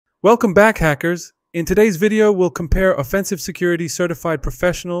Welcome back, hackers. In today's video, we'll compare Offensive Security Certified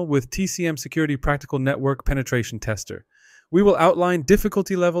Professional with TCM Security Practical Network Penetration Tester. We will outline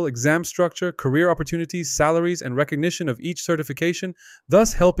difficulty level, exam structure, career opportunities, salaries, and recognition of each certification,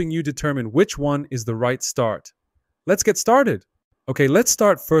 thus helping you determine which one is the right start. Let's get started. Okay, let's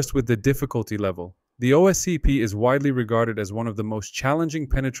start first with the difficulty level. The OSCP is widely regarded as one of the most challenging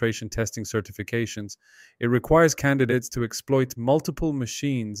penetration testing certifications. It requires candidates to exploit multiple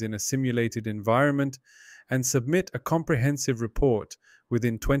machines in a simulated environment and submit a comprehensive report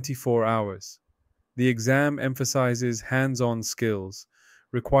within 24 hours. The exam emphasizes hands-on skills,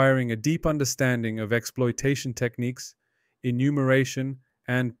 requiring a deep understanding of exploitation techniques, enumeration,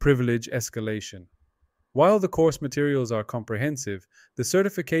 and privilege escalation. While the course materials are comprehensive, the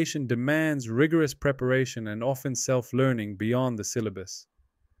certification demands rigorous preparation and often self-learning beyond the syllabus.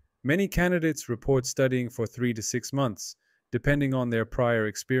 Many candidates report studying for 3 to 6 months, depending on their prior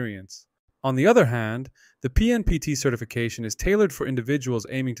experience. On the other hand, the PNPT certification is tailored for individuals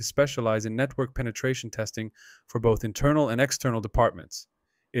aiming to specialize in network penetration testing for both internal and external departments.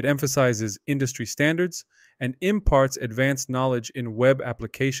 It emphasizes industry standards and imparts advanced knowledge in web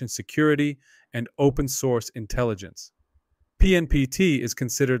application security and open source intelligence. PNPT is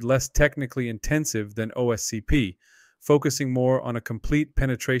considered less technically intensive than OSCP, focusing more on a complete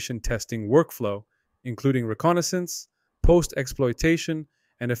penetration testing workflow, including reconnaissance, post-exploitation,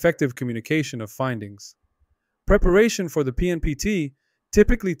 and effective communication of findings. Preparation for the PNPT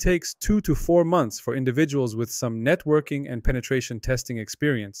typically takes 2 to 4 months for individuals with some networking and penetration testing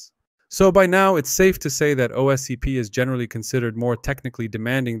experience. So by now, it's safe to say that OSCP is generally considered more technically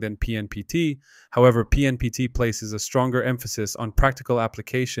demanding than PNPT. However, PNPT places a stronger emphasis on practical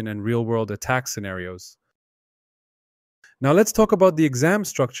application and real-world attack scenarios. Now let's talk about the exam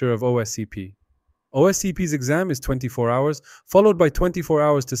structure of OSCP. OSCP's exam is 24 hours, followed by 24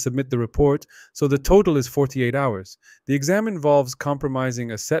 hours to submit the report, so the total is 48 hours. The exam involves compromising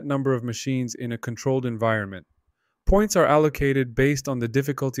a set number of machines in a controlled environment. Points are allocated based on the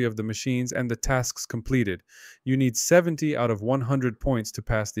difficulty of the machines and the tasks completed. You need 70 out of 100 points to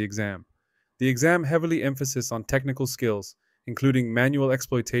pass the exam. The exam heavily emphasizes on technical skills, including manual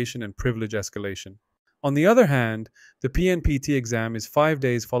exploitation and privilege escalation. On the other hand, the PNPT exam is 5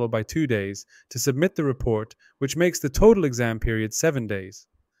 days followed by 2 days to submit the report, which makes the total exam period 7 days.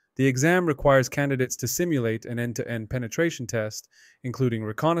 The exam requires candidates to simulate an end-to-end penetration test, including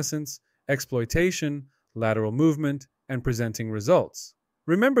reconnaissance, exploitation, lateral movement, and presenting results.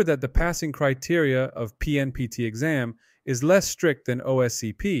 Remember that the passing criteria of PNPT exam is less strict than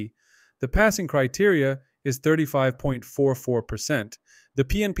OSCP. The passing criteria is 35.44%. The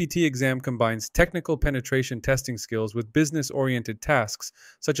PNPT exam combines technical penetration testing skills with business-oriented tasks,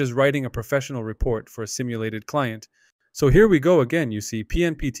 such as writing a professional report for a simulated client. So here we go again, you see,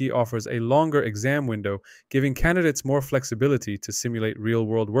 PNPT offers a longer exam window, giving candidates more flexibility to simulate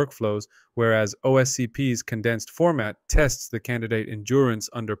real-world workflows, whereas OSCP's condensed format tests the candidate endurance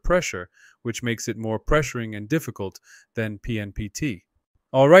under pressure, which makes it more pressuring and difficult than PNPT.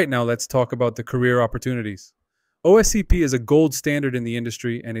 All right, now let's talk about the career opportunities. OSCP is a gold standard in the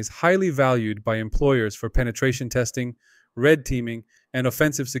industry and is highly valued by employers for penetration testing, red teaming, and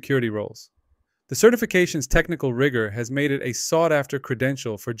offensive security roles. The certification's technical rigor has made it a sought-after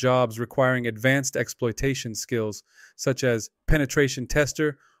credential for jobs requiring advanced exploitation skills, such as penetration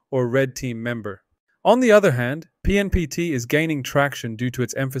tester or red team member. On the other hand, PNPT is gaining traction due to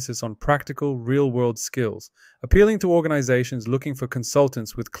its emphasis on practical, real-world skills, appealing to organizations looking for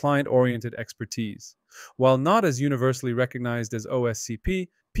consultants with client-oriented expertise. While not as universally recognized as OSCP,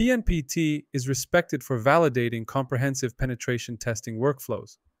 PNPT is respected for validating comprehensive penetration testing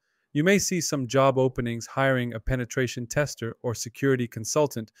workflows. You may see some job openings hiring a penetration tester or security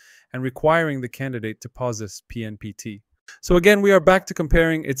consultant and requiring the candidate to possess PNPT. So again, we are back to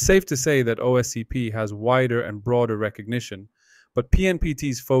comparing. It's safe to say that OSCP has wider and broader recognition, but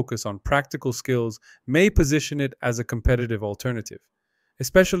PNPT's focus on practical skills may position it as a competitive alternative,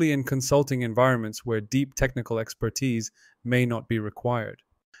 especially in consulting environments where deep technical expertise may not be required.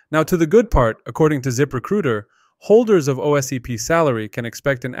 Now to the good part, according to ZipRecruiter, holders of OSCP salary can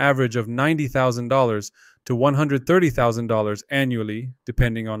expect an average of $90,000 to $130,000 annually,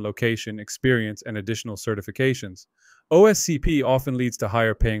 depending on location, experience, and additional certifications. OSCP often leads to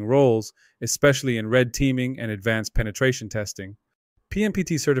higher paying roles, especially in red teaming and advanced penetration testing.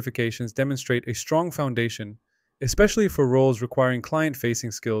 PNPT certifications demonstrate a strong foundation, especially for roles requiring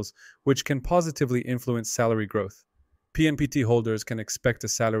client-facing skills, which can positively influence salary growth. PNPT holders can expect a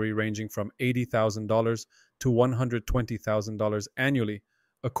salary ranging from $80,000 to $120,000 annually,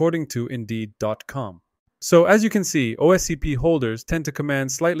 according to Indeed.com. So, as you can see, OSCP holders tend to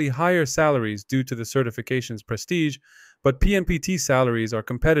command slightly higher salaries due to the certification's prestige, but PNPT salaries are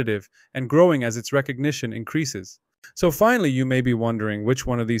competitive and growing as its recognition increases. So, finally, you may be wondering which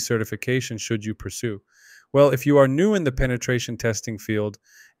one of these certifications should you pursue? Well, if you are new in the penetration testing field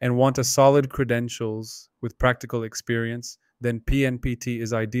and want a solid credentials with practical experience, then PNPT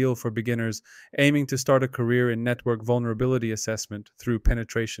is ideal for beginners aiming to start a career in network vulnerability assessment through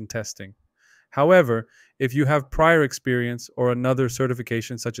penetration testing. However, if you have prior experience or another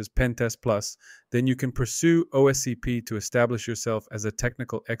certification such as Pentest Plus, then you can pursue OSCP to establish yourself as a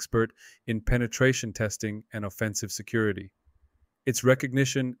technical expert in penetration testing and offensive security. Its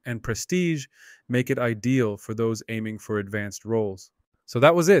recognition and prestige make it ideal for those aiming for advanced roles. So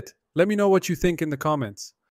that was it. Let me know what you think in the comments.